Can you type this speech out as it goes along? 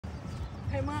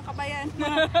Hi mga kabayan.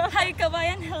 Hi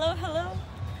kabayan, hello, hello.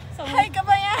 So, Hi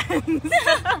kabayan.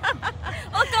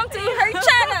 welcome to her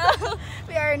channel.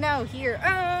 We are now here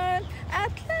on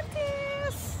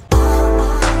Atlantis.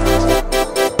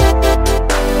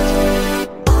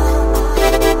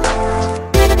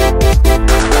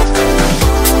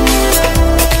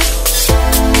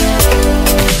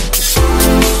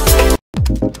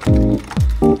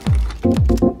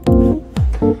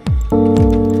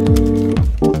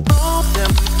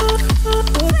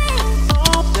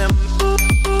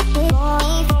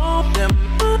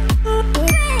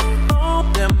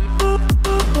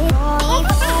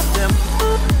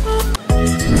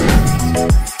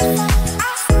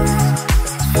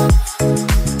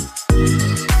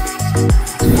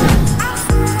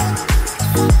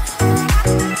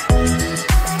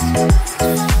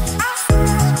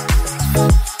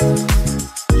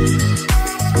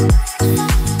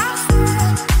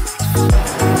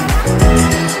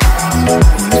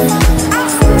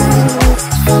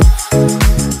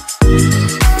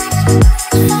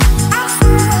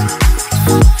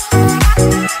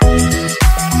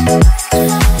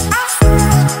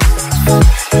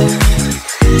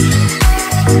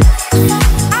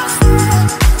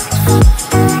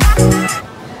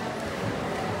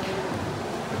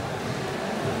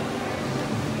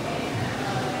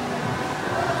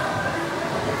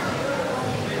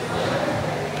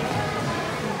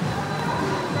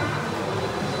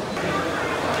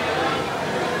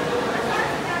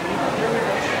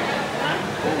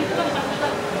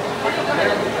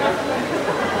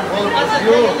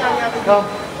 Come.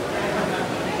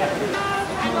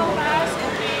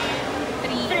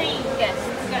 Three guests.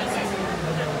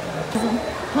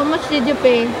 How much did you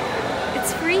pay?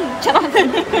 It's free. It's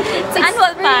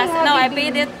annual free, pass. No, I Habibi.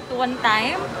 paid it one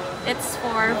time. It's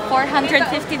for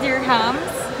 450 dirhams.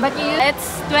 But you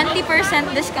It's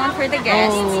 20% discount for the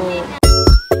guests.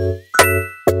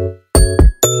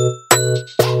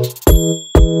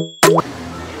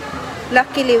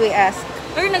 Luckily we asked.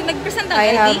 Or nag-present ang I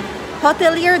ID? have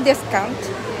hotelier discount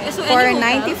So, for any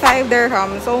hotel? 95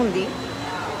 dirhams only.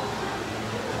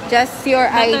 Just your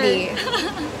ID.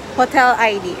 Hotel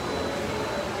ID.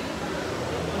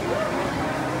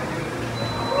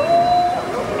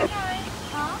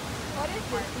 What is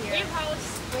this here? Wave house.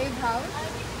 Wave house?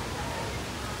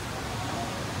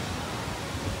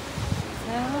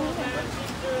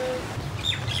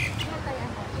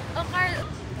 Oh, Carl.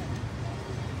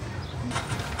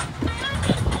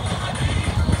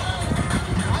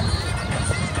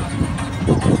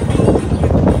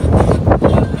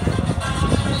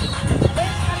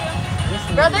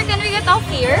 Brother, can we get off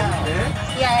here?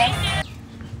 Yes.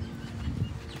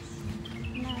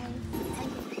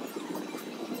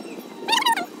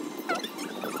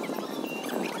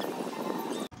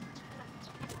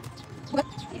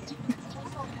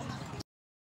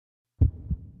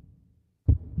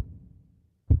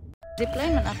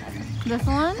 Zipline man ako. This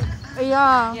one?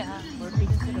 Yeah. Yeah.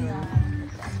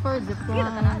 For the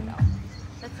plan.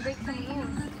 Let's break some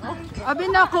rules. Abi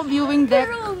na ako viewing deck.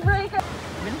 Rule breaker.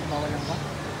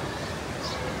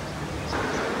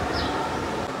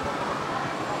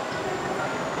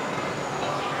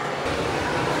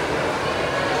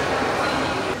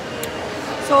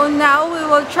 So now we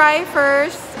will try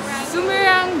first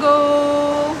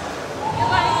Sumirango.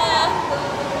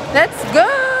 Let's go!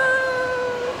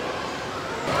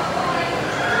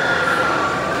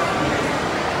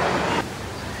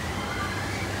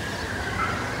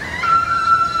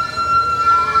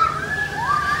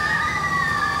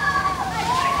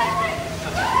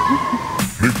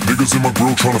 Niggas in my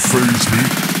grill tryna phase me.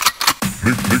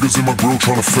 Niggas in my grill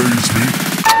tryna phase me.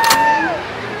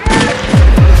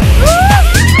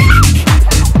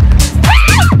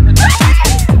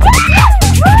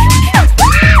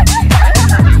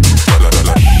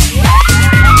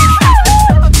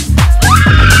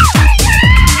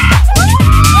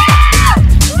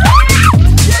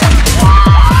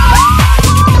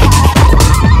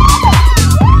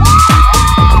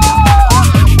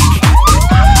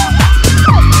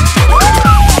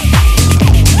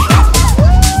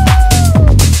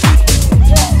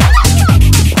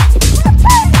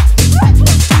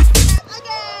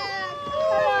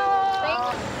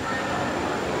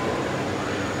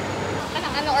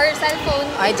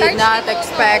 I did not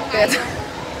expect it.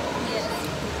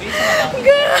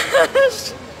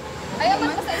 Gosh!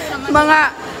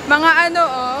 Mga ano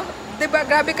oh, 'di ba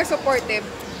grabe ka supportive.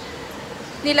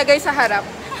 Nilagay sa harap.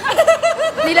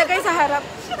 Nilagay sa harap.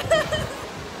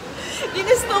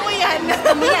 Ginusto mo yan.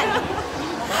 Gusto mo yan.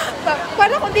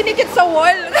 Para kung dinikit sa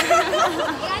wall.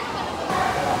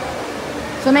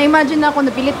 So, na-imagine na ako,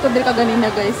 napilit ko din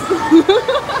kaganina, guys.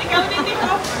 Ikaw din,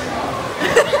 ikaw.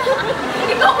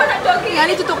 Ikaw pa nag-jogging. Yan,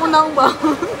 ito ko na ba?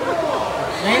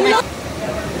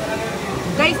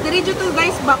 Guys, dari dito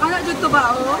guys, baka na dito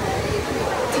ba, oh?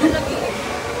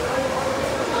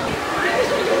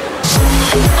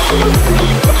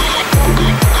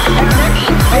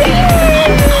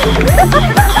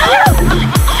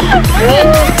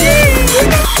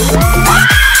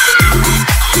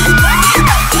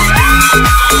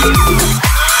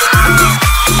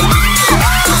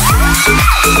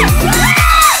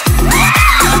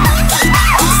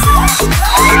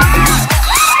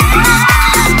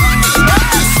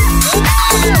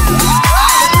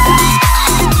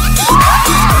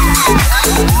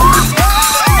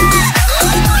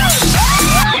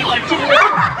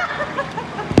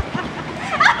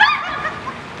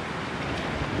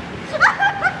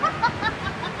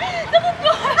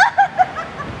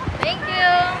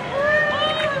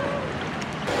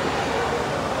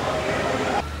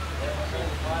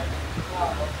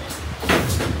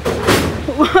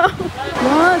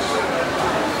 Gosh!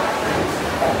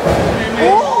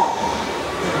 Oh!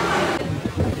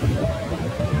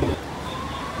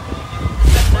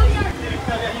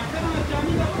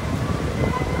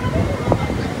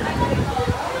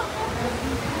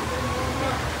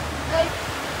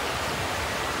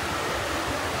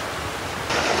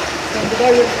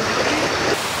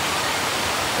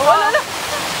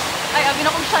 Ay, abi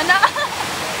na kong siya na.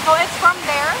 So it's from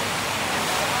there?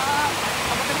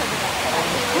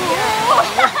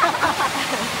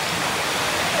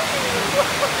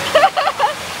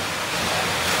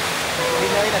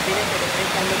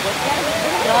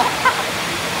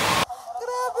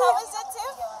 How is it,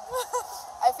 Tim?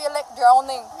 I feel like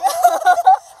drowning.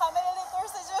 How many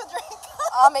liters did you drink?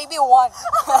 Maybe one.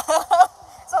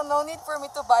 So no need for me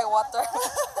to buy water.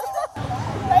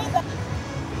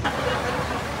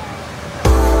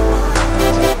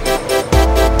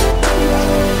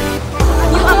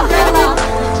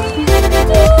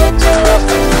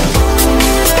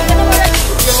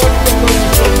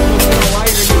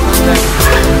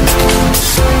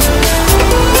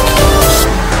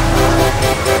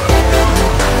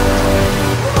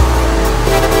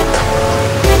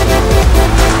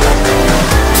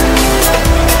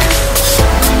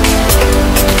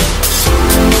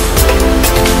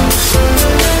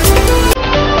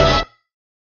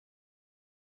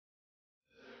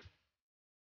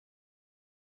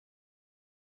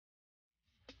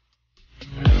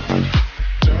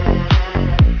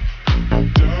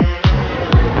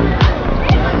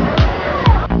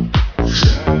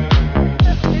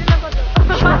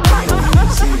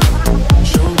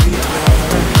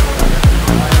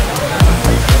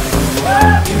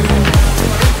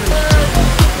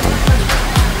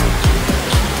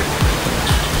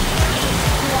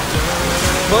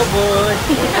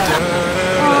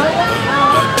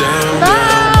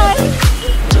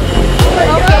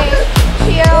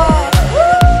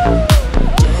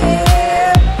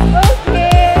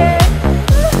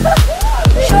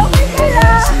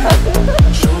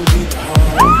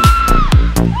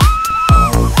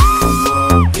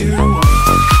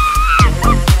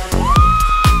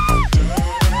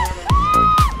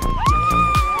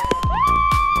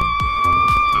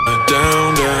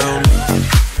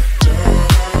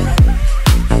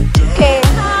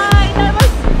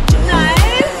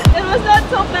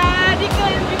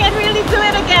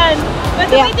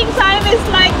 The waiting time is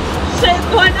like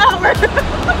 1 hour.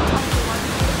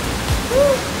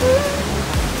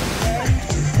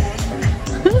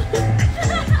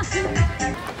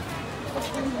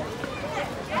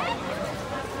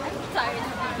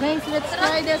 Guys, let's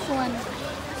try this one.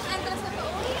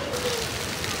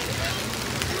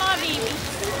 Mga baby.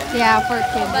 Yeah, for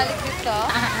kids. Balik dito.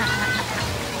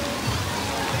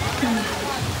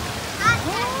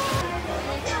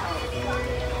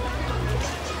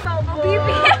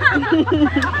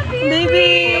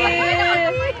 Baby!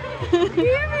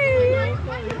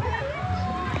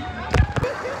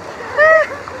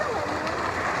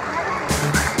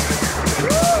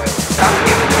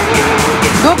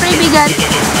 Go, kaibigan!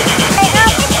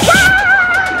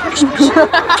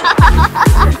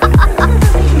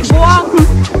 Buwang!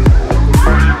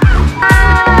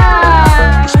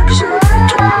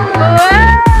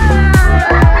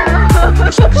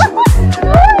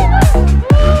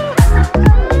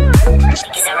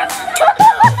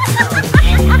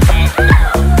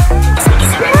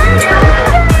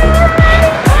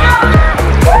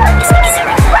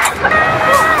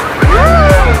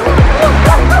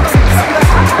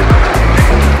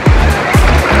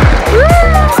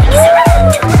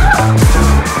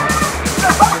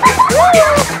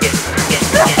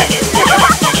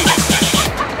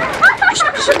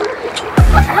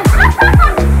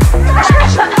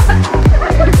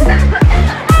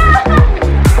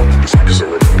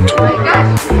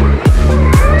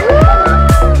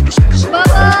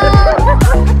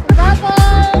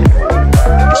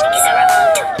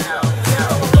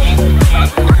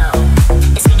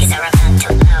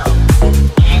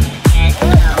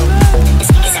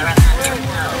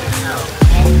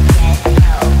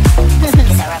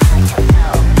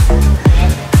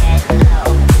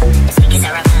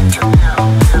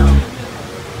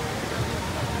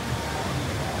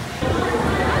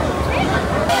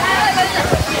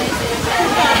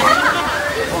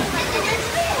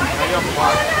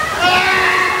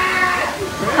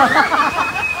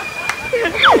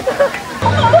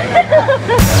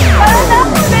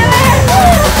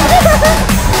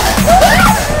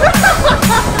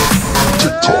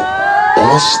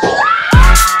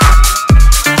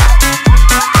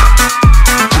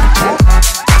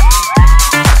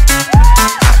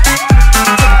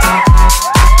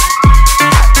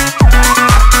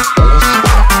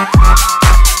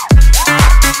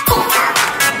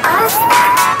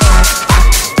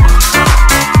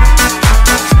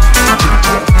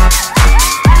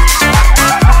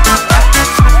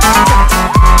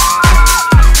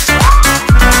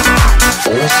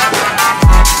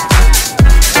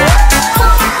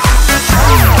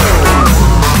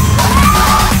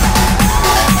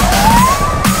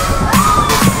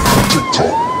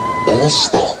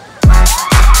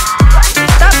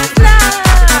 Tapos na!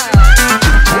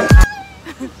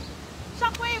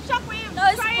 Shockwave! Shockwave! That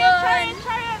was Try fun. it!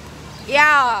 Try it!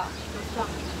 Yeah.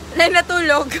 Nay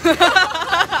natulog.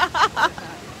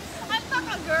 Anta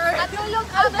ka, girl! Natulog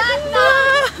agad na.